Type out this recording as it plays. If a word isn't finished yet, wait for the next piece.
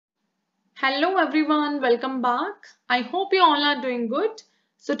Hello everyone, welcome back. I hope you all are doing good.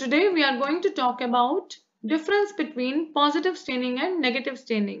 So today we are going to talk about difference between positive staining and negative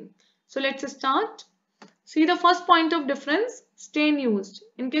staining. So let's start. See the first point of difference, stain used.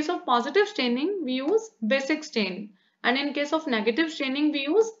 In case of positive staining, we use basic stain, and in case of negative staining, we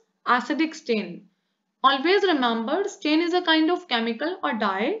use acidic stain. Always remember, stain is a kind of chemical or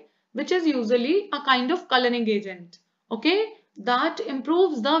dye which is usually a kind of coloring agent. Okay, that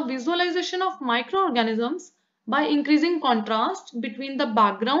improves the visualization of microorganisms by increasing contrast between the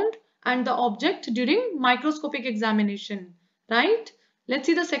background and the object during microscopic examination. Right? Let's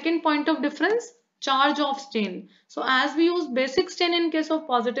see the second point of difference, charge of stain. So as we use basic stain in case of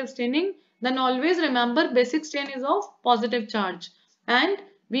positive staining, then always remember basic stain is of positive charge, and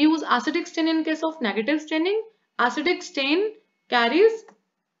we use acidic stain in case of negative staining. Acidic stain carries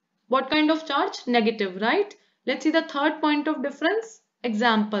what kind of charge? Negative, right? Let's see the third point of difference,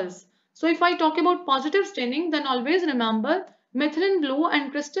 examples. So if I talk about positive staining, then always remember methylene blue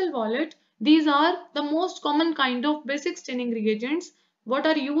and crystal violet. These are the most common kind of basic staining reagents what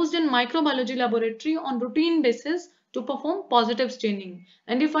are used in microbiology laboratory on routine basis to perform positive staining.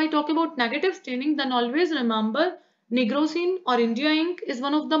 And if I talk about negative staining, then always remember nigrosin or India ink is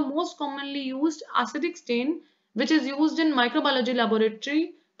one of the most commonly used acidic stain which is used in microbiology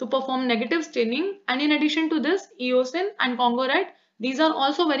laboratory to perform negative staining. And in addition to this, eosin and Congo red, these are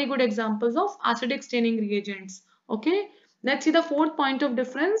also very good examples of acidic staining reagents. Okay, let's see the fourth point of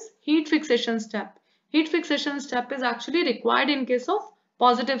difference, heat fixation step. Heat fixation step is actually required in case of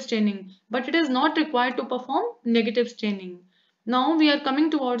positive staining, but it is not required to perform negative staining. Now we are coming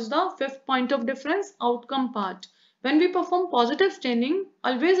towards the fifth point of difference, outcome part. When we perform positive staining,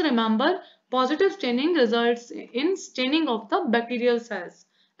 always remember positive staining results in staining of the bacterial cells,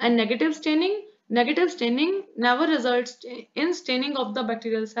 and negative staining never results in staining of the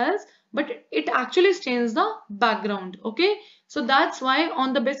bacterial cells, but it actually stains the background. Okay, so that's why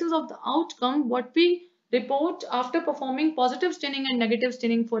on the basis of the outcome what we report after performing positive staining and negative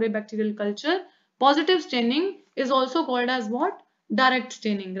staining for a bacterial culture, positive staining is also called as what? Direct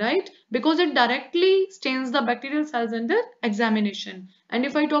staining, right? Because it directly stains the bacterial cells under examination. And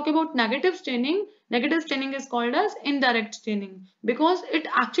if I talk about negative staining is called as indirect staining because it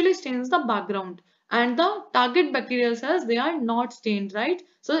actually stains the background and the target bacterial cells, they are not stained, right?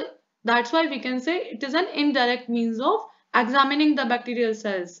 So that's why we can say it is an indirect means of examining the bacterial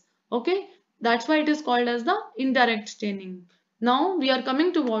cells. Okay, that's why it is called as the indirect staining. Now we are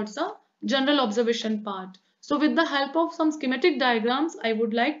coming towards the general observation part. So with the help of some schematic diagrams, I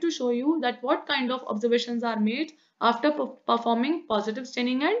would like to show you that what kind of observations are made after performing positive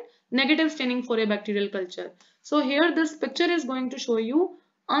staining and negative staining for a bacterial culture. So here this picture is going to show you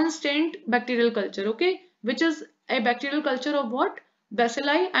unstained bacterial culture, okay, which is a bacterial culture of what?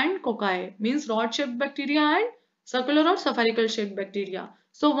 Bacilli and cocci, means rod shaped bacteria and circular or spherical shaped bacteria.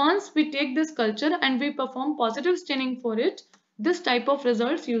 So once we take this culture and we perform positive staining for it, this type of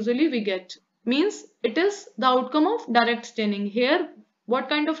results usually we get. Means it is the outcome of direct staining. Here what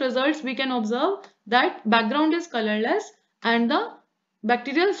kind of results we can observe? That background is colorless and the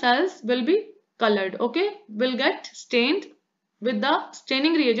bacterial cells will be colored. Okay, will get stained with the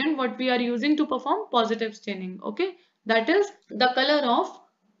staining reagent what we are using to perform positive staining. Okay, that is the color of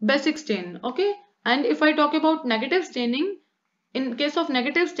basic stain. Okay, and if I talk about negative staining, in case of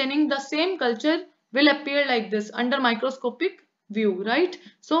negative staining, the same culture will appear like this under microscopic view, right?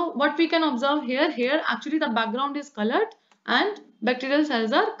 So what we can observe here actually the background is colored and bacterial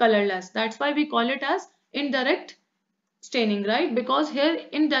cells are colorless. That's why we call it as indirect staining, right? Because here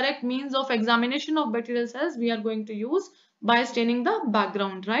indirect means of examination of bacterial cells we are going to use by staining the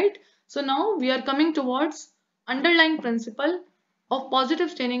background, right? So now we are coming towards underlying principle of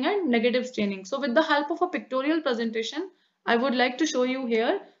positive staining and negative staining. So with the help of a pictorial presentation, I would like to show you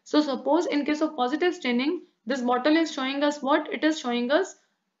here. So suppose in case of positive staining, this bottle is showing us what? It is showing us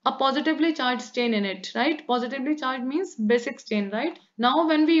a positively charged stain in it, right? Positively charged means basic stain, right? Now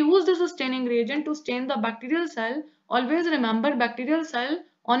when we use this staining reagent to stain the bacterial cell, always remember bacterial cell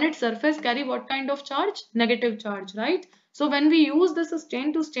on its surface carry what kind of charge? Negative charge, right? So when we use this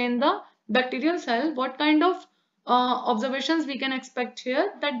stain to stain the bacterial cell, what kind of observations we can expect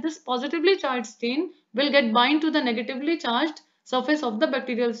here? That this positively charged stain will get bind to the negatively charged surface of the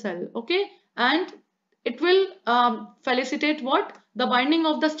bacterial cell, okay? And it will felicitate what? The binding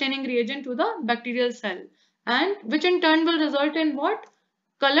of the staining reagent to the bacterial cell, and which in turn will result in what?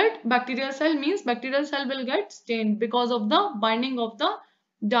 Colored bacterial cell, means bacterial cell will get stained because of the binding of the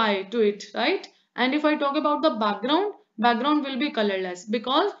dye to it, right? And if I talk about the background will be colorless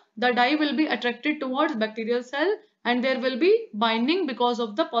because the dye will be attracted towards bacterial cell and there will be binding because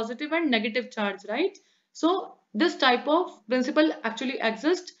of the positive and negative charge, right? So this type of principle actually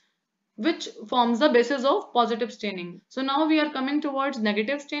exists, which forms the basis of positive staining. So now we are coming towards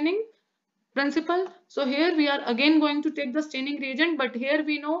negative staining principle. So here we are again going to take the staining reagent, but here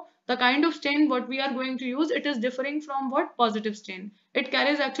we know the kind of stain what we are going to use, it is differing from what positive stain. It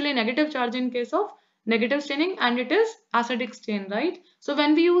carries actually negative charge in case of negative staining, and it is acidic stain, right? So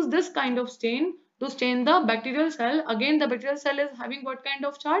when we use this kind of stain to stain the bacterial cell, again the bacterial cell is having what kind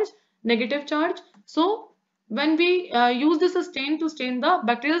of charge? Negative charge. So when we use this stain to stain the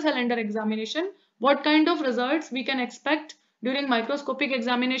bacterial cell under examination, what kind of results we can expect during microscopic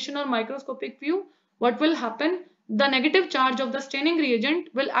examination or microscopic view? What will happen? The negative charge of the staining reagent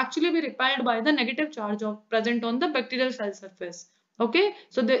will actually be repelled by the negative charge of present on the bacterial cell surface. Okay,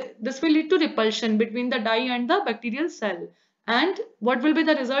 so this will lead to repulsion between the dye and the bacterial cell. And what will be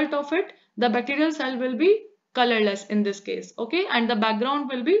the result of it? The bacterial cell will be colorless in this case. Okay, and the background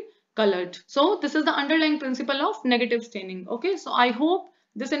will be colored. So this is the underlying principle of negative staining. Okay, so I hope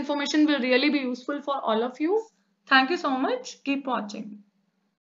this information will really be useful for all of you. Thank you so much. Keep watching.